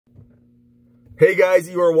Hey guys,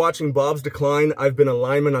 you are watching Bob's Decline. I've been a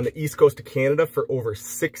lineman on the east coast of Canada for over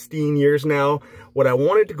 16 years now. What I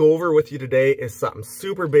wanted to go over with you today is something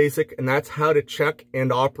super basic, and that's how to check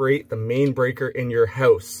and operate the main breaker in your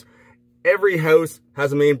house. Every house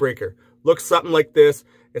has a main breaker. Looks something like this.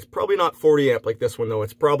 It's probably not 40 amp like this one though.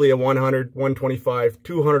 It's probably a 100, 125,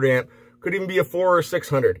 200 amp. Could even be a 400 or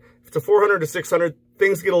 600. If it's a 400 to 600,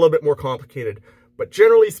 things get a little bit more complicated. But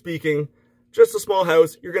generally speaking, just a small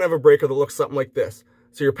house, you're gonna have a breaker that looks something like this.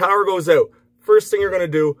 So your power goes out. First thing you're gonna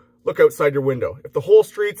do, look outside your window. If the whole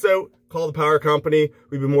street's out, call the power company.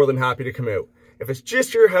 We'd be more than happy to come out. If it's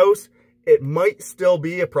just your house, it might still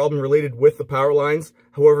be a problem related with the power lines.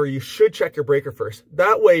 However, you should check your breaker first.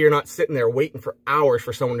 That way you're not sitting there waiting for hours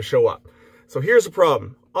for someone to show up. So here's the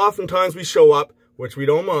problem. Oftentimes we show up, which we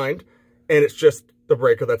don't mind, and it's just the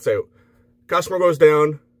breaker that's out. Customer goes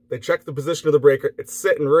down, they check the position of the breaker. It's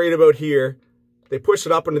sitting right about here. They push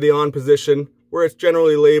it up into the on position where it's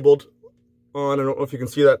generally labeled on. I don't know if you can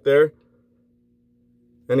see that there.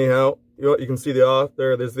 Anyhow, you can see the off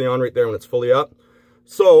there. There's the on right there when it's fully up.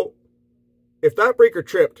 So if that breaker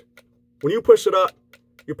tripped, when you push it up,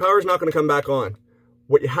 your power's not going to come back on.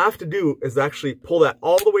 What you have to do is actually pull that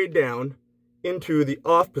all the way down into the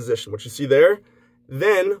off position, which you see there.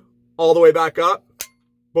 Then all the way back up,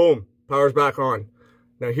 boom, power's back on.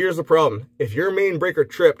 Now here's the problem. If your main breaker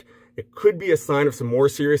tripped, it could be a sign of some more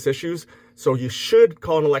serious issues. So you should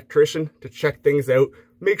call an electrician to check things out.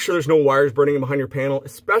 Make sure there's no wires burning behind your panel,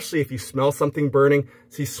 especially if you smell something burning,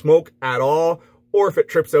 see smoke at all, or if it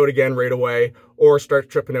trips out again right away, or starts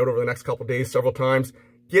tripping out over the next couple days several times.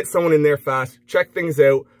 Get someone in there fast, check things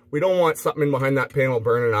out. We don't want something in behind that panel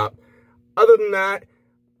burning up. Other than that,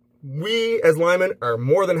 we as linemen are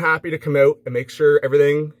more than happy to come out and make sure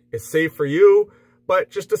everything is safe for you. But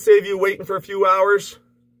just to save you waiting for a few hours,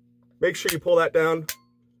 make sure you pull that down,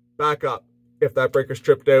 back up if that breaker's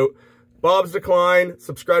tripped out. Bob's Decline,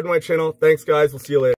 subscribe to my channel. Thanks guys, we'll see you later.